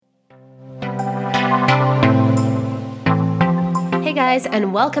Hey guys,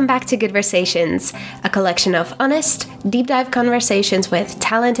 and welcome back to Goodversations, a collection of honest, deep dive conversations with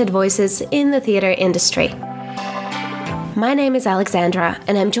talented voices in the theatre industry. My name is Alexandra,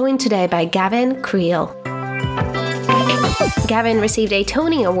 and I'm joined today by Gavin Creel. Gavin received a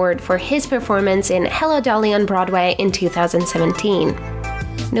Tony Award for his performance in Hello Dolly on Broadway in 2017.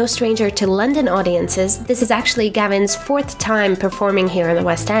 No stranger to London audiences, this is actually Gavin's fourth time performing here in the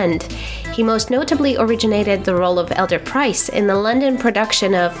West End. He most notably originated the role of Elder Price in the London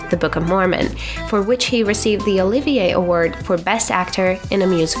production of The Book of Mormon, for which he received the Olivier Award for Best Actor in a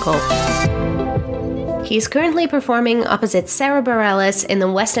Musical. He is currently performing opposite Sarah Bareilles in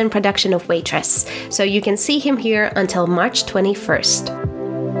the West End production of Waitress, so you can see him here until March 21st.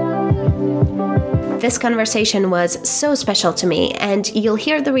 This conversation was so special to me, and you'll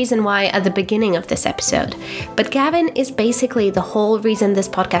hear the reason why at the beginning of this episode. But Gavin is basically the whole reason this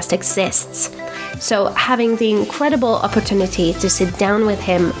podcast exists. So having the incredible opportunity to sit down with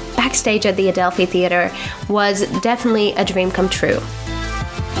him backstage at the Adelphi Theatre was definitely a dream come true.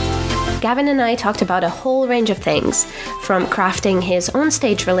 Gavin and I talked about a whole range of things, from crafting his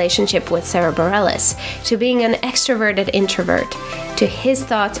onstage relationship with Sarah Bareilles, to being an extroverted introvert, to his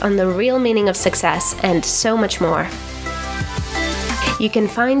thoughts on the real meaning of success, and so much more. You can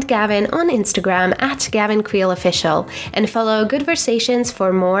find Gavin on Instagram at Gavin Creel Official and follow Goodversations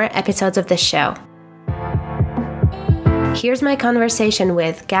for more episodes of this show. Here's my conversation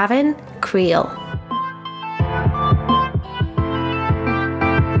with Gavin Creel.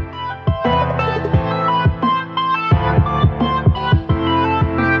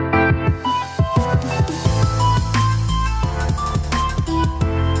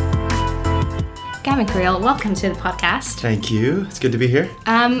 Gavin Creel, welcome to the podcast. Thank you. It's good to be here.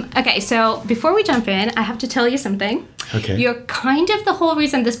 Okay, so before we jump in, I have to tell you something. Okay. You're kind of the whole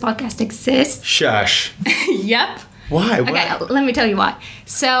reason this podcast exists. Shush. Yep. Why? Okay, let me tell you why.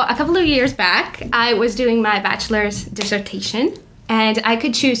 So a couple of years back, I was doing my bachelor's dissertation, and I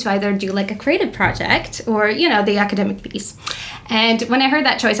could choose to either do like a creative project or, the academic piece. And when I heard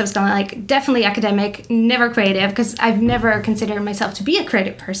that choice, I was kind of like, definitely academic, never creative, because I've never considered myself to be a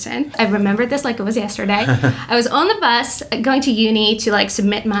creative person. I remember this like it was yesterday. I was on the bus going to uni to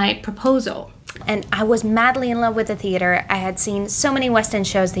submit my proposal. And I was madly in love with the theater. I had seen so many West End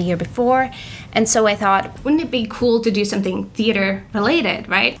shows the year before. And so I thought, wouldn't it be cool to do something theater related,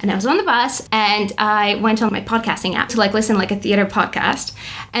 right? And I was on the bus and I went on my podcasting app to listen like a theater podcast.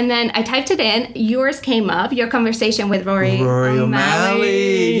 And then I typed it in. Yours came up, your conversation with Rory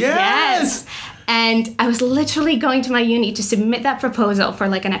O'Malley. Yes! And I was literally going to my uni to submit that proposal for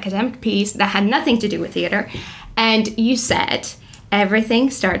an academic piece that had nothing to do with theater. And you said, everything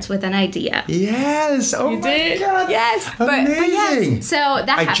starts with an idea. Yes. Oh, my God. Yes. Amazing. But yes. So that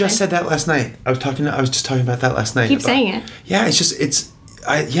happened. I just said that last night. I was just talking about that last night. Keep saying it. Yeah,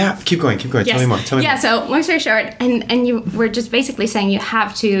 keep going. Yes. Tell me more. Yeah, so long story short, and you were just basically saying you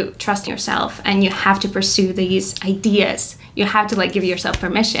have to trust yourself and you have to pursue these ideas. You have to give yourself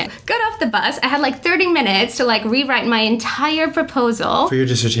permission. Got off the bus. I had 30 minutes to rewrite my entire proposal. For your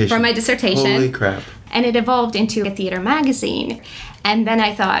dissertation. For my dissertation. Holy crap. And it evolved into a theater magazine. And then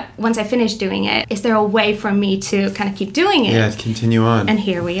I thought, once I finished doing it, is there a way for me to kind of keep doing it? Yeah, continue on. And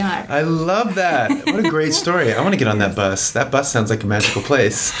here we are. I love that. What a great story. I want to get on that bus. That bus sounds like a magical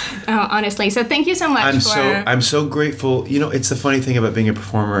place. Oh, honestly. So thank you so much I'm so grateful. It's the funny thing about being a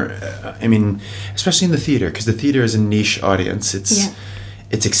performer. Especially in the theater, because the theater is a niche audience.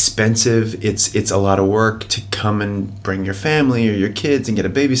 It's expensive. It's a lot of work to come and bring your family or your kids and get a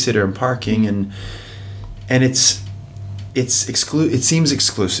babysitter and parking and it seems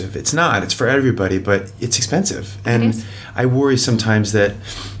exclusive. It's not. It's for everybody, but it's expensive. And I worry sometimes that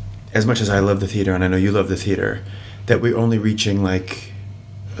as much as I love the theater, and I know you love the theater, that we're only reaching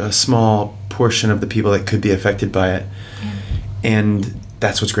a small portion of the people that could be affected by it. Yeah. And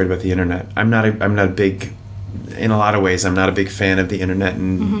that's what's great about the internet. I'm not a big, in a lot of ways, I'm not a big fan of the internet,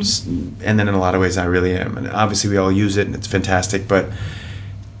 and then in a lot of ways I really am. And obviously we all use it and it's fantastic, but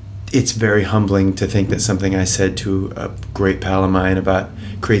it's very humbling to think that something I said to a great pal of mine about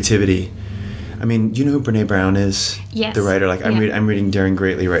creativity. Do you know who Brené Brown is? Yes. The writer. I'm reading Daring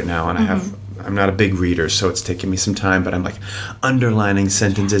Greatly right now, and I'm not a big reader, so it's taking me some time, but I'm underlining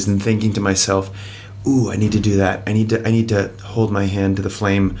sentences and thinking to myself, ooh, I need to do that. I need to hold my hand to the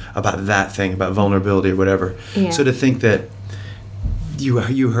flame about that thing, about vulnerability or whatever. Yeah. So to think that you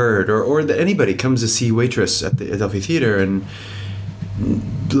heard, or that anybody comes to see Waitress at the Adelphi Theatre and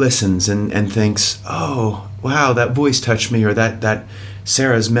listens and thinks, oh, wow, that voice touched me, or that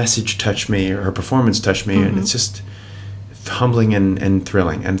Sarah's message touched me, or her performance touched me, and it's just humbling and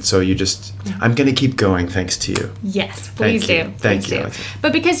thrilling. And so I'm going to keep going thanks to you. Yes, please do. Thank you.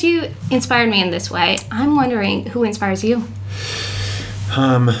 But because you inspired me in this way, I'm wondering who inspires you?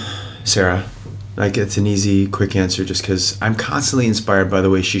 Sarah. Like, it's an easy, quick answer just because I'm constantly inspired by the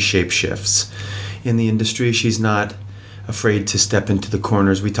way she shape-shifts in the industry. She's not afraid to step into the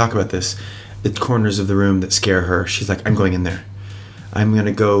corners. We talk about this, the corners of the room that scare her. She's like, I'm going in there. I'm going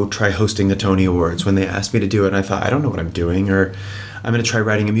to go try hosting the Tony Awards. When they asked me to do it, and I thought, I don't know what I'm doing. Or I'm going to try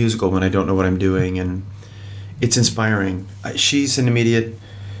writing a musical when I don't know what I'm doing. And it's inspiring. She's an immediate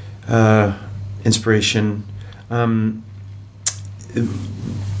inspiration.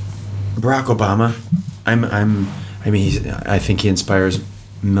 Barack Obama. I think he inspires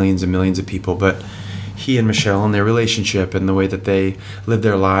millions and millions of people, but he and Michelle and their relationship and the way that they live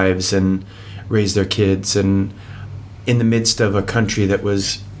their lives and raise their kids, and in the midst of a country that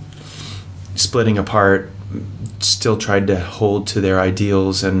was splitting apart, still tried to hold to their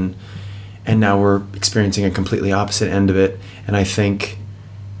ideals, and now we're experiencing a completely opposite end of it. And I think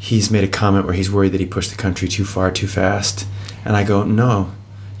he's made a comment where he's worried that he pushed the country too far, too fast. And I go, no,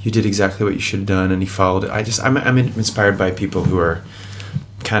 you did exactly what you should have done, and he followed it. I'm inspired by people who are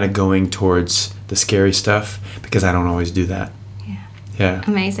kind of going towards the scary stuff, because I don't always do that. Yeah.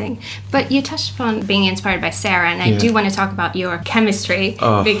 Amazing. But you touched upon being inspired by Sarah, and I do want to talk about your chemistry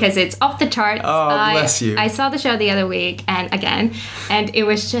because it's off the charts. Oh, bless you. I saw the show the other week and it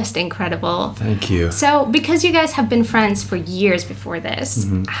was just incredible. Thank you. So, because you guys have been friends for years before this,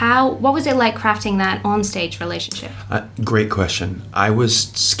 what was it like crafting that onstage relationship? Great question. I was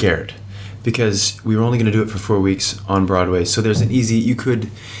scared because we were only going to do it for 4 weeks on Broadway. So you could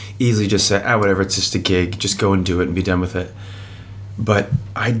easily just say, whatever, it's just a gig, just go and do it and be done with it. But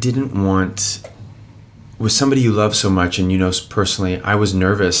I didn't want, with somebody you love so much and you know personally, I was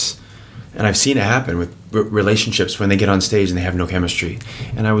nervous, and I've seen it happen with relationships when they get on stage and they have no chemistry.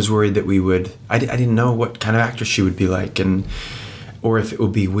 And I was worried that I didn't know what kind of actress she would be like, or if it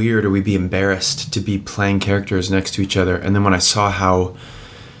would be weird or we'd be embarrassed to be playing characters next to each other. And then when I saw how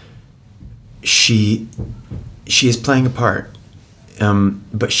she is playing a part,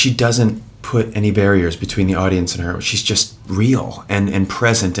 but she doesn't put any barriers between the audience and her. She's just real and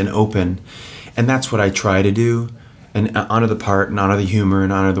present and open. And that's what I try to do, and honor the part and honor the humor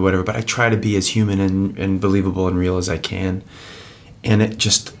and honor the whatever, but I try to be as human and believable and real as I can. And it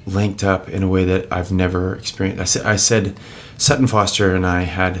just linked up in a way that I've never experienced. I said Sutton Foster and I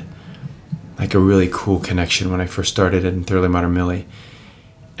had like a really cool connection when I first started in Thoroughly Modern Millie.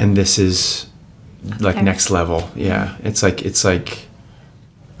 And this is like next level. Yeah. It's like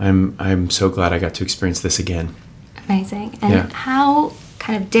I'm so glad I got to experience this again. Amazing. And how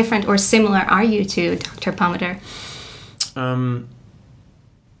kind of different or similar are you to Dr. Pomatter?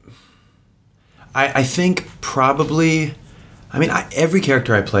 I think probably, every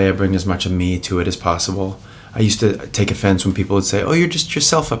character I play, I bring as much of me to it as possible. I used to take offense when people would say, you're just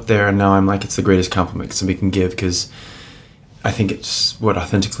yourself up there. And now I'm like, it's the greatest compliment somebody can give, because I think it's what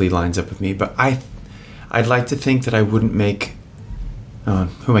authentically lines up with me. But I'd like to think that I wouldn't make... who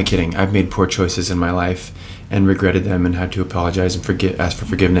am I kidding? I've made poor choices in my life and regretted them and had to apologize and ask for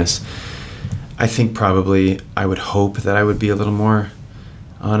forgiveness. I think probably I would hope that I would be a little more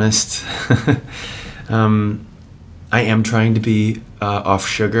honest. I am trying to be off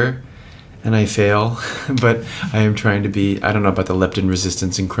sugar, and I fail, but I am trying to be, I don't know about the leptin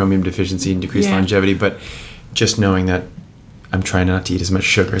resistance and chromium deficiency and decreased longevity, but just knowing that I'm trying not to eat as much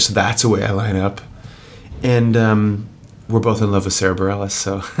sugar. So that's the way I line up. And we're both in love with Sarah Bareilles,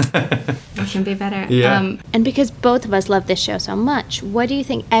 so... It can be better. Yeah. And because both of us love this show so much, what do you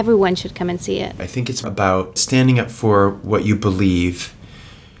think everyone should come and see it? I think it's about standing up for what you believe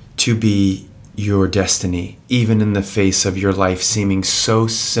to be your destiny, even in the face of your life seeming so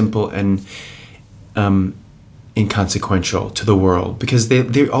simple and inconsequential to the world. Because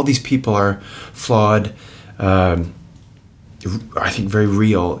all these people are flawed, I think very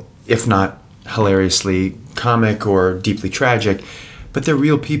real, if not hilariously comic or deeply tragic, but they're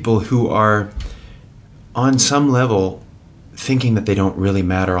real people who are on some level thinking that they don't really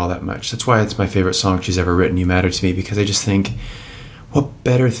matter all that much. That's why it's my favorite song she's ever written, You Matter to Me, because I just think, what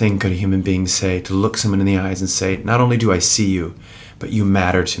better thing could a human being say to look someone in the eyes and say, not only do I see you, but you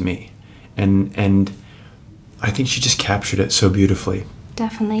matter to me. And I think she just captured it so beautifully.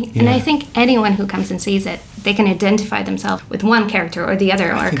 Definitely. Yeah. And I think anyone who comes and sees it, they can identify themselves with one character or the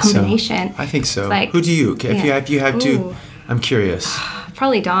other, or a combination. I think so. Who do you? If you have to, I'm curious.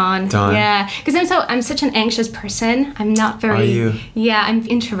 Probably Dawn. Dawn. Yeah, because I'm such an anxious person. I'm not very. Are you? Yeah, I'm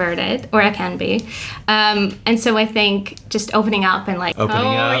introverted, or I can be, and so I think just opening up and like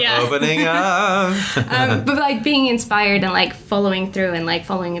opening up. but like being inspired and like following through and like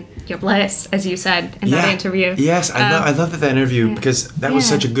following your bliss, as you said in that interview. Yes, I love that interview because that was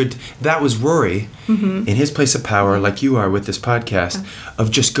such a good. That was Rory in his place of power, like you are with this podcast,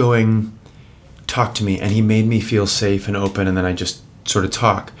 of just going, talk to me, and he made me feel safe and open, and then I just sort of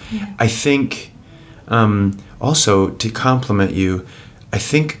talk. Yeah. I think also to compliment you, I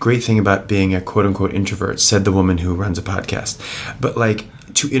think a great thing about being a quote unquote introvert, said the woman who runs a podcast, but like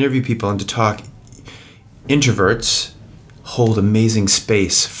to interview people and to talk, introverts hold amazing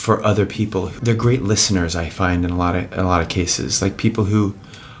space for other people. They're great listeners, I find, in a lot of cases, like people who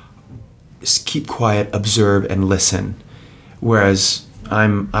keep quiet, observe, and listen. Whereas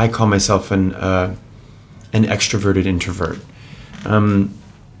I call myself an extroverted introvert,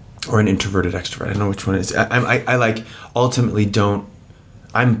 or an introverted extrovert. I don't know which one it is. I like ultimately don't.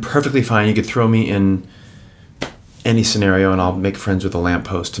 I'm perfectly fine. You could throw me in any scenario and I'll make friends with a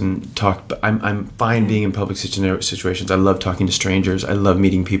lamppost and talk. But I'm fine being in public situations. I love talking to strangers. I love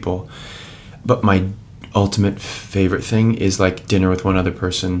meeting people. But my ultimate favorite thing is like dinner with one other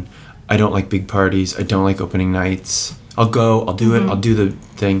person. I don't like big parties. I don't like opening nights. I'll go, I'll do it, I'll do the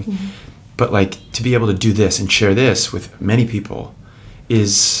thing. Mm-hmm. But like to be able to do this and share this with many people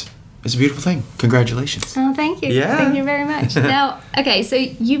is a beautiful thing. Congratulations. Oh, thank you. Yeah. Thank you very much. Now, okay, so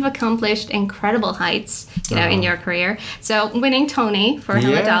you've accomplished incredible heights, in your career. So winning Tony for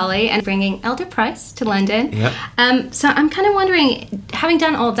Hello Dolly and bringing Elder Price to London. Yeah. So I'm kind of wondering, having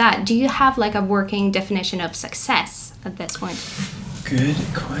done all that, do you have like a working definition of success at this point? Good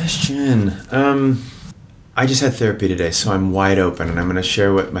question. I just had therapy today, so I'm wide open, and I'm going to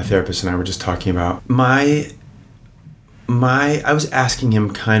share what my therapist and I were just talking about. I was asking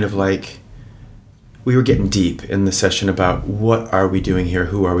him kind of like, we were getting deep in the session about what are we doing here,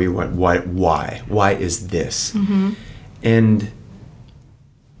 who are we, why is this? Mm-hmm. And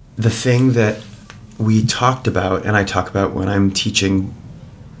the thing that we talked about, and I talk about when I'm teaching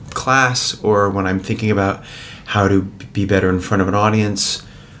class or when I'm thinking about how to be better in front of an audience,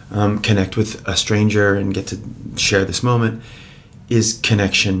 connect with a stranger and get to share this moment, is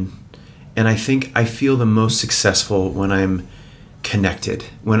connection. And I think I feel the most successful when I'm connected.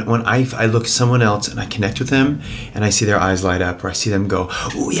 When I look at someone else and I connect with them and I see their eyes light up, or I see them go,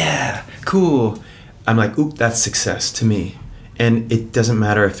 "Oh yeah, cool." I'm like, "Oop, that's success to me." And it doesn't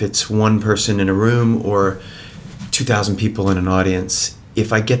matter if it's one person in a room or 2,000 people in an audience.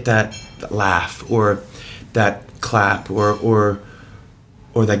 If I get that laugh or that clap or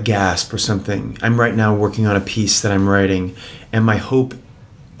that gasp or something. I'm right now working on a piece that I'm writing, and my hope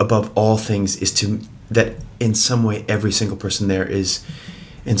above all things is that in some way every single person there is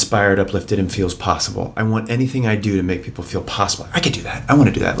inspired, uplifted, and feels possible. I want anything I do to make people feel possible. I could do that. I want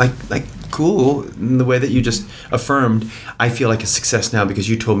to do that. Like cool. In the way that you just affirmed, I feel like a success now because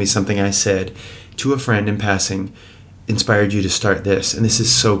you told me something I said to a friend in passing inspired you to start this, and this is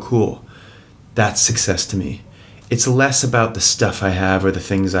so cool. That's success to me. It's less about the stuff I have or the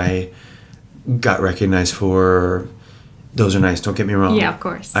things I got recognized for. Those are nice, don't get me wrong. Yeah, of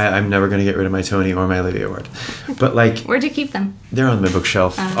course. I'm never going to get rid of my Tony or my Olivier Award. But like... Where'd you keep them? They're on my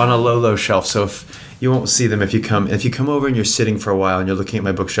bookshelf, on a low shelf. So if you won't see them if you come over and you're sitting for a while and you're looking at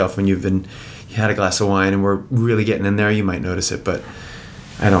my bookshelf when you had a glass of wine and we're really getting in there, you might notice it. But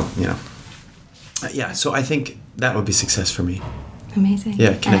I don't, Yeah, so I think that would be success for me. Amazing.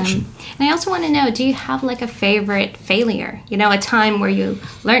 Yeah, connection. And I also want to know, do you have like a favorite failure? A time where you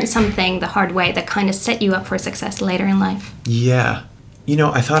learned something the hard way that kind of set you up for success later in life? Yeah.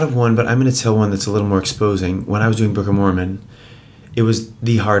 I thought of one, but I'm going to tell one that's a little more exposing. When I was doing Book of Mormon, it was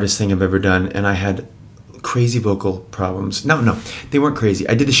the hardest thing I've ever done, and I had crazy vocal problems. No, they weren't crazy.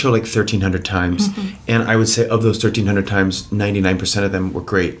 I did the show like 1,300 times, and I would say of those 1,300 times, 99% of them were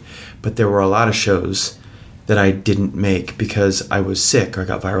great. But there were a lot of shows that I didn't make because I was sick, or I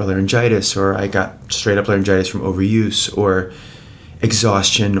got viral laryngitis, or I got straight up laryngitis from overuse, or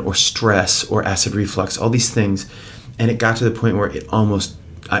exhaustion, or stress, or acid reflux, all these things. And it got to the point where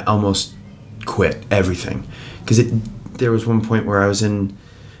I almost quit everything. Because there was one point where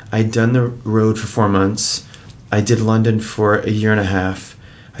I'd done the road for 4 months. I did London for a year and a half.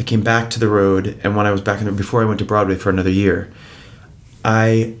 I came back to the road, and when I was back before I went to Broadway for another year,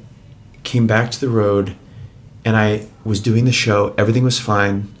 I came back to the road, and I was doing the show. Everything was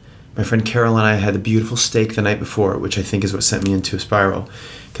fine. My friend Carol and I had a beautiful steak the night before, which I think is what sent me into a spiral,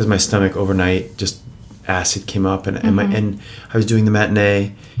 because my stomach overnight, just acid came up, and I was doing the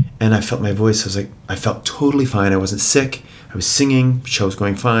matinee, and I felt my voice. I felt totally fine. I wasn't sick. I was singing, show was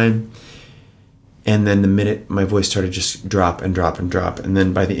going fine. And then the minute my voice started just drop and drop and drop. And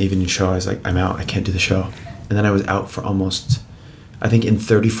then by the evening show, I was like, I'm out. I can't do the show. And then I was out for almost, I think in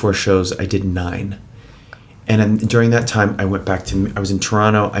 34 shows, I did 9. And then during that time, I was in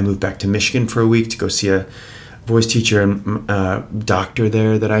Toronto. I moved back to Michigan for a week to go see a voice teacher and doctor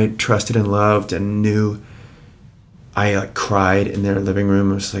there that I trusted and loved and knew. I like cried in their living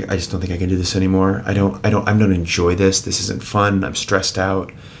room. I was like, I just don't think I can do this anymore. I'm going to enjoy this. This isn't fun. I'm stressed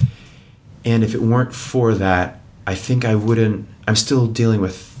out. And if it weren't for that, I think I wouldn't. I'm still dealing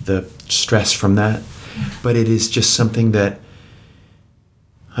with the stress from that, but it is just something that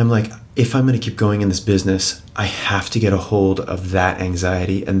I'm like, if I'm going to keep going in this business, I have to get a hold of that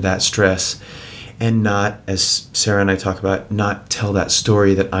anxiety and that stress, and not, as Sarah and I talk about, not tell that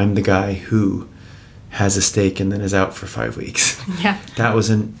story that I'm the guy who has a steak and then is out for 5 weeks. Yeah. That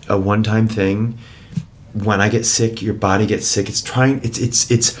wasn't a one-time thing. When I get sick, your body gets sick.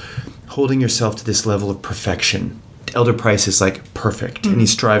 It's holding yourself to this level of perfection. Elder Price is like perfect, and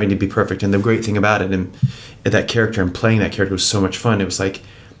he's striving to be perfect. And the great thing about it, and that character and playing that character was so much fun. It was like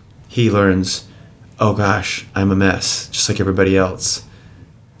he learns, oh gosh, I'm a mess, just like everybody else.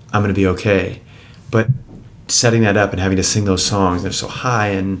 I'm going to be okay. But setting that up and having to sing those songs, they're so high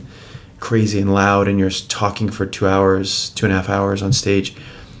and crazy and loud, and you're talking for 2.5 hours on stage.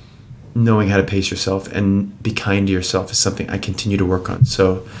 Knowing how to pace yourself and be kind to yourself is something I continue to work on.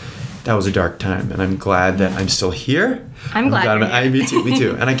 So that was a dark time, and I'm glad that I'm still here. I'm glad you're here. Me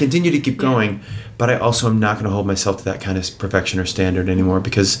too. And I continue to keep going, but I also am not going to hold myself to that kind of perfection or standard anymore,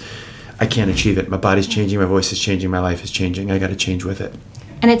 because I can't achieve it. My body's changing, my voice is changing, my life is changing. I got to change with it.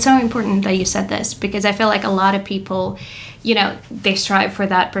 And it's so important that you said this, because I feel like a lot of people, they strive for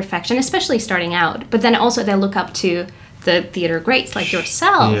that perfection, especially starting out, but then also they look up to the theater greats like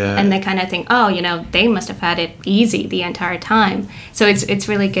yourself, and they kind of think, they must have had it easy the entire time. So it's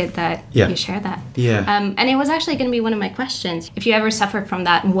really good that you share that. Yeah. And it was actually going to be one of my questions. If you ever suffer from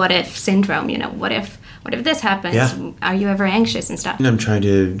that what if syndrome, what if this happens? Yeah. Are you ever anxious and stuff? I'm trying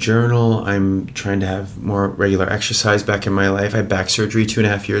to journal. I'm trying to have more regular exercise back in my life. I had back surgery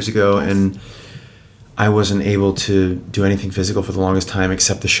 2.5 years ago, and I wasn't able to do anything physical for the longest time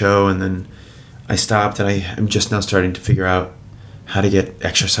except the show, and then I stopped, and I'm just now starting to figure out how to get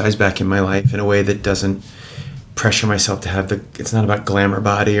exercise back in my life in a way that doesn't pressure myself to have it's not about glamour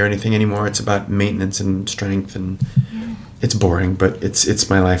body or anything anymore. It's about maintenance and strength, and it's boring, but it's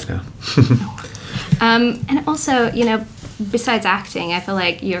my life now. And also, besides acting, I feel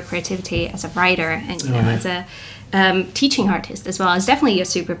like your creativity as a writer and as a teaching artist as well is definitely a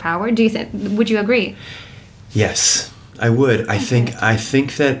superpower. Would you agree? Yes. I would. I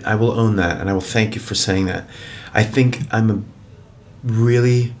think that I will own that, and I will thank you for saying that. I think I'm a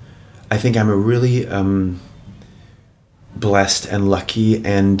really blessed and lucky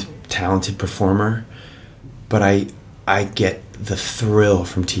and talented performer, but I get the thrill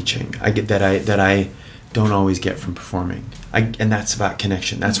from teaching. I get that I don't always get from performing. And that's about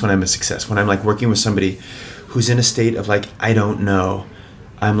connection. That's when I'm a success. When I'm like working with somebody who's in a state of like, I don't know,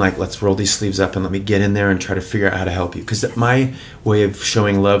 I'm like, let's roll these sleeves up and let me get in there and try to figure out how to help you. Because my way of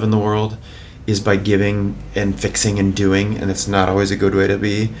showing love in the world is by giving and fixing and doing, and it's not always a good way to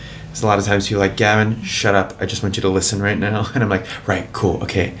be. There's a lot of times people are like, Gavin, shut up. I just want you to listen right now. And I'm like, right, cool,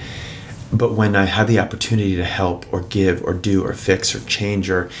 okay. But when I have the opportunity to help or give or do or fix or change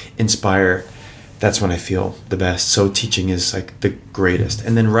or inspire, that's when I feel the best. So teaching is like the greatest.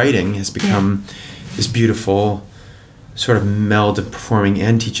 And then writing has become this beautiful sort of meld of performing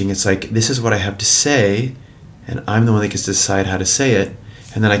and teaching. It's like, this is what I have to say, and I'm the one that gets to decide how to say it,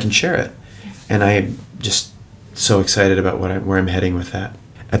 and then I can share it. And I'm just so excited about where I'm heading with that.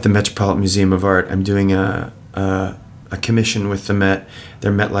 At the Metropolitan Museum of Art, I'm doing a commission with the Met,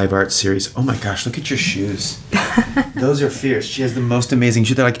 their Met Live Art series. Oh my gosh, look at your shoes. Those are fierce. She has the most amazing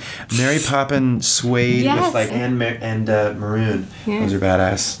shoes. They're like Mary Poppins suede with like and maroon. Yeah. Those are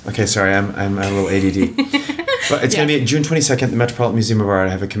badass. Okay, sorry, I'm a little ADD. But it's going to be June 22nd, the Metropolitan Museum of Art.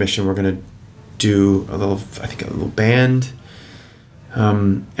 I have a commission. We're going to do a little band,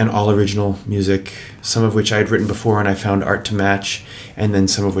 and all original music, some of which I had written before and I found art to match, and then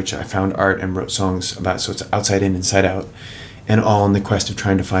some of which I found art and wrote songs about. So it's outside in, inside out, and all in the quest of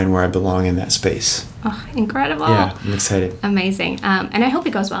trying to find where I belong in that space. Oh, incredible. Yeah, I'm excited. Amazing. And I hope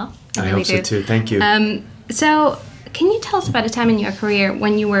it goes well. I really hope so too. Thank you. So can you tell us about a time in your career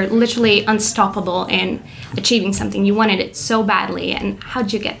when you were literally unstoppable in achieving something? You wanted it so badly, and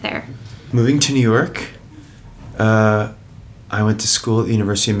how'd you get there? Moving to New York, I went to school at the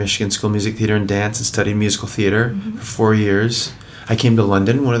University of Michigan School of Music, Theater, and Dance and studied musical theater for 4 years. I came to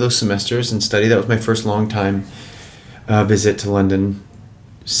London one of those semesters and studied. That was my first long time visit to London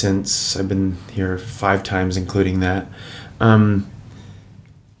since I've been here 5 times, including that.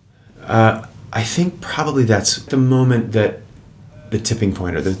 I think probably that's the moment that the tipping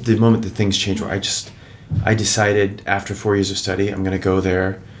point, or the moment that things change, where I decided after 4 years of study, I'm going to go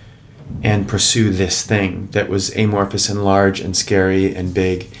there and pursue this thing that was amorphous and large and scary and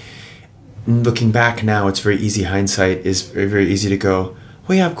big. Looking back now, it's very easy. Hindsight is very, very easy to go,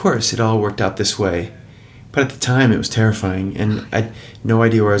 well, yeah, of course, it all worked out this way. But at the time, it was terrifying, and I had no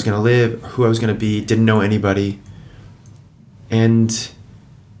idea where I was going to live, who I was going to be, didn't know anybody. And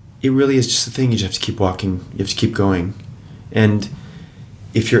it really is just a thing. You just have to keep walking. You have to keep going. And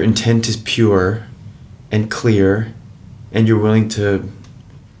if your intent is pure and clear, and you're willing to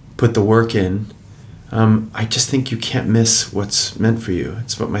put the work in, I just think you can't miss what's meant for you.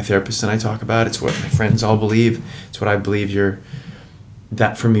 It's what my therapist and I talk about. It's what my friends all believe. It's what I believe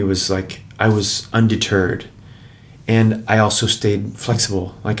that for me was like, I was undeterred. And I also stayed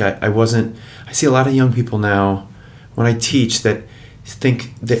flexible. Like I see a lot of young people now when I teach that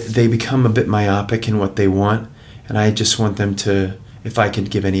think that they become a bit myopic in what they want. And I just want them to, if I could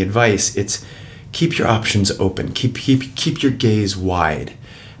give any advice, it's keep your options open. Keep your gaze wide,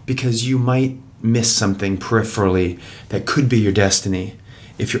 because you might miss something peripherally that could be your destiny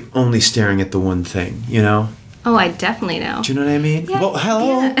if you're only staring at the one thing, you know? Oh, I definitely know. Do you know what I mean? Yeah. Well,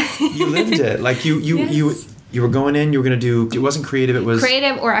 hello. Yeah. You lived it. Like you were going in, you were going to do, it wasn't creative, it was...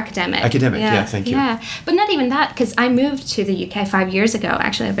 Creative or academic. Academic, yeah, thank you. Yeah, but not even that, because I moved to the UK 5 years ago,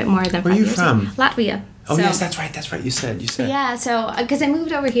 actually a bit more than 5 Where are you years from? ago. Latvia. Oh, yes, that's right, you said. Yeah, so, because I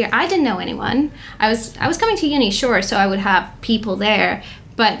moved over here, I didn't know anyone. I was coming to uni, sure, so I would have people there,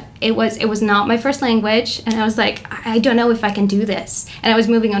 but it was not my first language, and I was like, I don't know if I can do this. And I was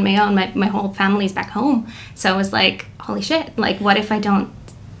moving on my own, my whole family's back home, so I was like, holy shit, like, what if I don't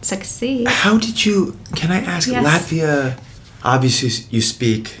succeed? How did you, can I ask, Yes. Latvia, obviously you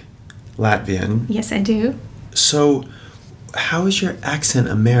speak Latvian. Yes, I do. So, how is your accent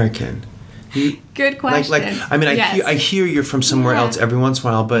American? Good question. I mean, Yes. I hear you're from somewhere Yeah. else every once in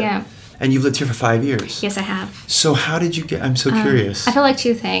a while, but Yeah. and you've lived here for 5 years. Yes, I have. So how did you get? I'm so curious. I feel like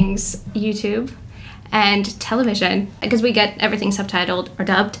 2 things: YouTube and television, because we get everything subtitled or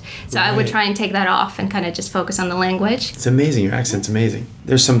dubbed. So I would Right. try and take that off and kind of just focus on the language. It's amazing. Your accent's amazing.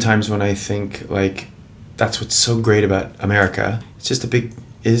 There's some times when I think like that's what's so great about America. It's just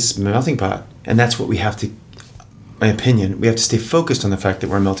is a melting pot, and that's what we have to. My opinion, we have to stay focused on the fact that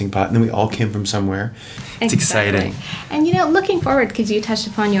we're a melting pot, and then we all came from somewhere. It's exciting. And looking forward, because you touched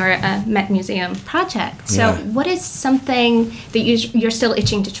upon your Met Museum project. So Yeah. what is something that you're still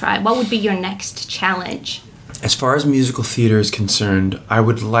itching to try? What would be your next challenge? As far as musical theater is concerned, I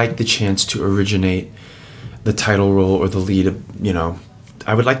would like the chance to originate the title role or the lead.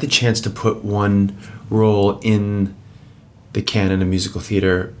 I would like the chance to put one role in the canon of musical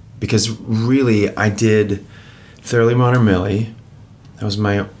theater, because really I did Thoroughly Modern Millie. That was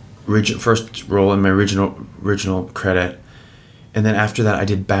my first role in my original credit, and then after that I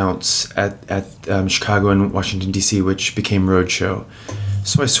did Bounce at Chicago and Washington D.C., which became Roadshow.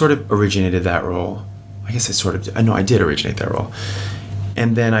 So I sort of originated that role. I guess I did originate that role.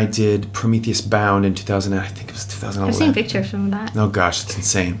 And then I did Prometheus Bound in 2000. I think it was 2011. I've seen pictures from that. Oh gosh, it's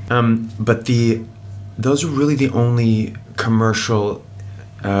insane. But those are really the only commercial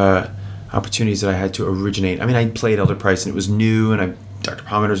opportunities that I had to originate. I mean, I played Elder Price and it was new, and Dr.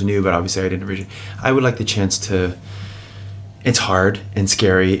 Palmer was new, but obviously I didn't originate. I would like the chance to. It's hard and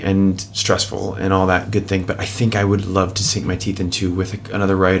scary and stressful and all that good thing, but I think I would love to sink my teeth into with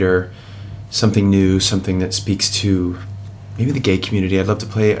another writer, something new, something that speaks to maybe the gay community. I'd love to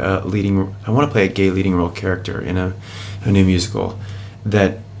play I want to play a gay leading role character in a new musical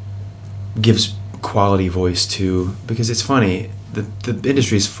that gives quality voice to, because it's funny, the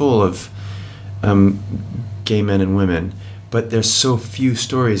industry is full of gay men and women, but there's so few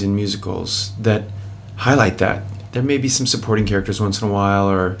stories in musicals that highlight that. There may be some supporting characters once in a while,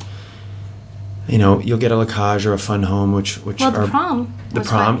 or you'll get a Lacage or a Fun Home, which Well, are the prom. the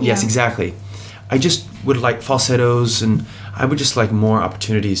prom. Fun, Yes, yeah. exactly. I just would like falsettos, and I would just like more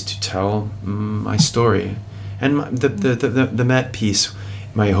opportunities to tell my story. And the Met piece,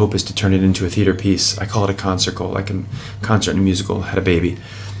 my hope is to turn it into a theater piece. I call it a concert, like a concert and a musical had a baby.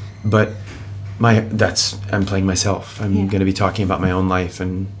 But I'm playing myself. I'm going to be talking about my own life,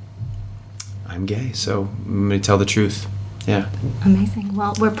 and I'm gay, so I'm going to tell the truth. Yeah. Amazing.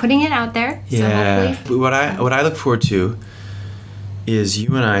 Well, we're putting it out there. So Yeah. hopefully. What I look forward to is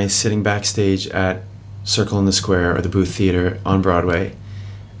you and I sitting backstage at Circle in the Square or the Booth Theater on Broadway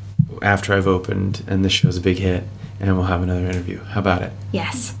after I've opened and this show's a big hit, and we'll have another interview. How about it?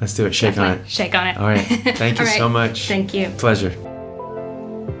 Yes. Let's do it. Shake on it. Shake on it. All right. Thank you so much. Thank you. Pleasure.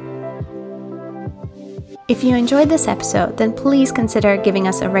 If you enjoyed this episode, then please consider giving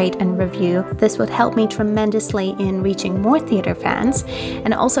us a rate and review. This would help me tremendously in reaching more theater fans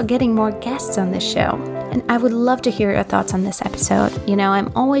and also getting more guests on this show. And I would love to hear your thoughts on this episode. You know,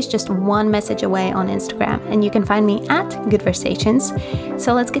 I'm always just one message away on Instagram, and you can find me at Goodversations.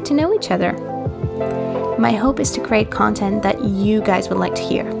 So let's get to know each other. My hope is to create content that you guys would like to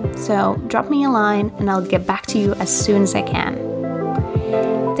hear. So drop me a line and I'll get back to you as soon as I can.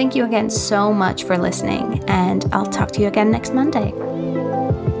 Thank you again so much for listening, and I'll talk to you again next Monday.